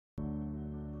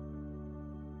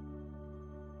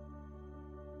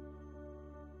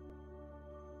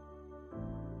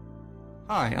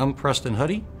Hi, I'm Preston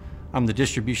Huddy. I'm the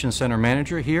Distribution Center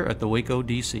Manager here at the Waco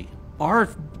DC. Our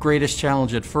greatest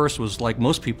challenge at first was like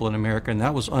most people in America, and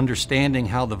that was understanding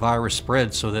how the virus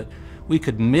spread so that we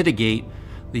could mitigate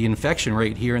the infection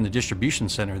rate here in the distribution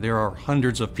center. There are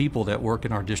hundreds of people that work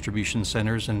in our distribution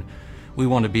centers, and we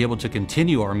want to be able to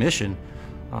continue our mission.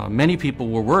 Many people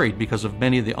were worried because of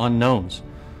many of the unknowns.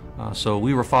 So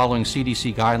we were following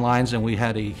CDC guidelines, and we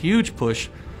had a huge push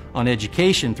on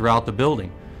education throughout the building.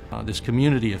 This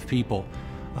community of people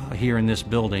here in this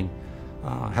building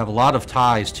have a lot of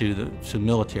ties to the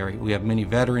military. We have many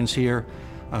veterans here.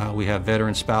 We have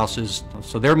veteran spouses.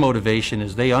 So their motivation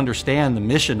is they understand the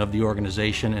mission of the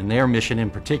organization and their mission in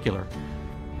particular.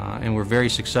 And we're very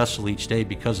successful each day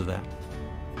because of that.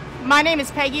 My name is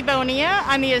Peggy Bonilla.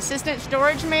 I'm the Assistant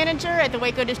Storage Manager at the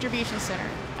Waco Distribution Center.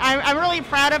 I'm really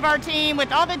proud of our team.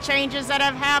 With all the changes that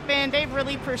have happened, they've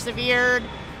really persevered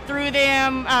through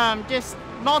them, just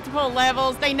multiple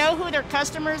levels. They know who their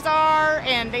customers are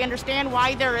and they understand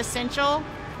why they're essential.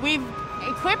 We've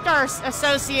equipped our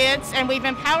associates and we've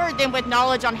empowered them with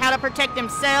knowledge on how to protect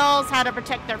themselves, how to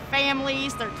protect their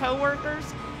families, their coworkers.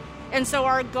 And so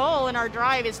our goal and our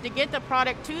drive is to get the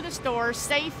product to the store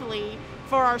safely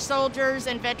for our soldiers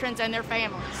and veterans and their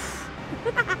families.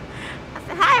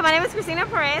 Hi, my name is Christina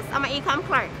Perez. I'm an e-com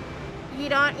clerk. You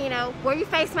don't, wear your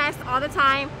face mask all the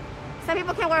time. Some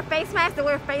people can't wear face masks, they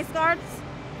wear face guards,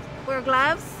 wear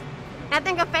gloves. And I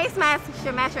think a face mask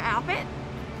should match your outfit.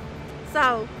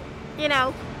 So,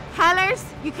 colors,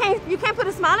 you can't put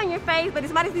a smile on your face, but if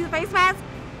somebody sees a face mask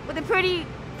with a pretty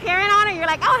parent on it, you're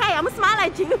like, oh, hey, I'm gonna smile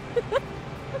at you.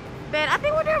 But I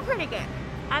think we're doing pretty good.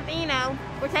 I think,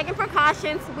 we're taking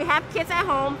precautions. We have kids at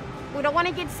home. We don't want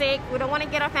to get sick. We don't want to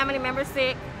get our family members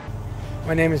sick.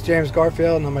 My name is James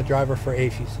Garfield, and I'm a driver for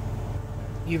AFES.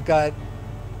 You've got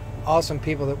awesome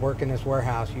people that work in this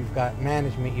warehouse. You've got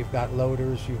management, you've got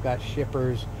loaders, you've got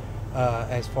shippers,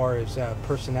 as far as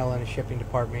personnel in the shipping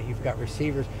department, you've got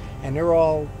receivers, and they're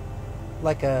all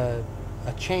like a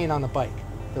chain on a bike.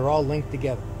 They're all linked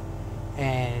together.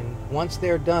 And once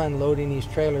they're done loading these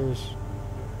trailers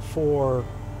for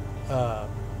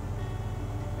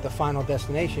the final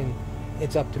destination,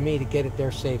 it's up to me to get it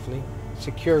there safely,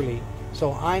 securely.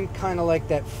 So I'm kind of like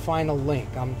that final link.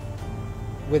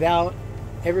 Without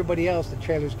everybody else, the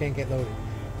trailers can't get loaded.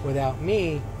 Without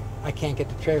me, I can't get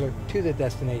the trailer to the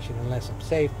destination unless I'm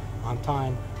safe, on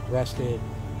time, rested,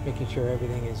 making sure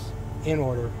everything is in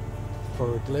order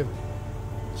for delivery.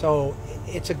 So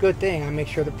it's a good thing. I make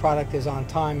sure the product is on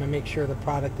time. I make sure the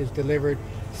product is delivered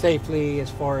safely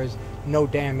as far as no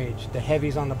damage. The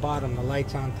heavy's on the bottom, the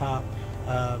light's on top.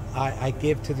 I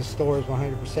give to the stores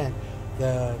 100%.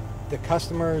 The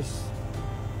customers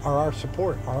are our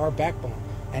support, are our backbone.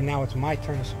 And now it's my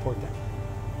turn to support them.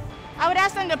 I would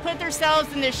ask them to put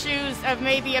themselves in the shoes of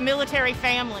maybe a military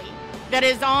family that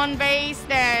is on base,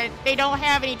 that they don't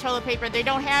have any toilet paper, they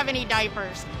don't have any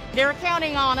diapers. They're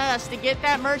counting on us to get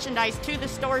that merchandise to the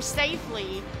store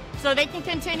safely so they can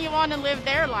continue on and live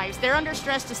their lives. They're under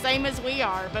stress the same as we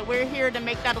are, but we're here to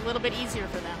make that a little bit easier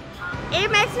for them. It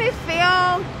makes me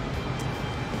feel,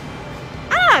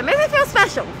 it makes me feel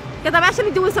special because I'm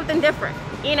actually doing something different.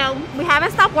 We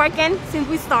haven't stopped working since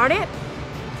we started.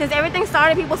 Since everything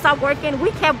started, people stopped working. We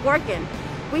kept working.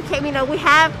 We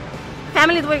have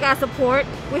families we got to support.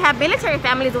 We have military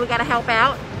families that we got to help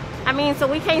out. So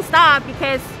we can't stop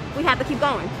because we have to keep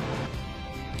going.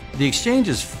 The exchange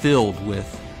is filled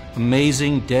with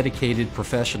amazing, dedicated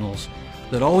professionals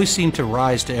that always seem to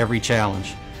rise to every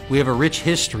challenge. We have a rich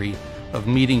history of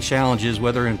meeting challenges,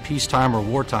 whether in peacetime or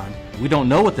wartime. We don't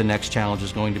know what the next challenge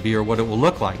is going to be or what it will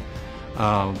look like.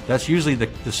 That's usually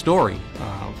the story,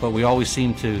 but we always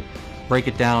seem to break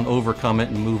it down, overcome it,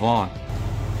 and move on.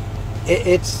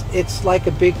 It's like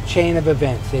a big chain of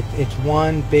events. It's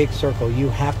one big circle. You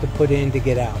have to put in to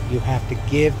get out. You have to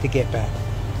give to get back.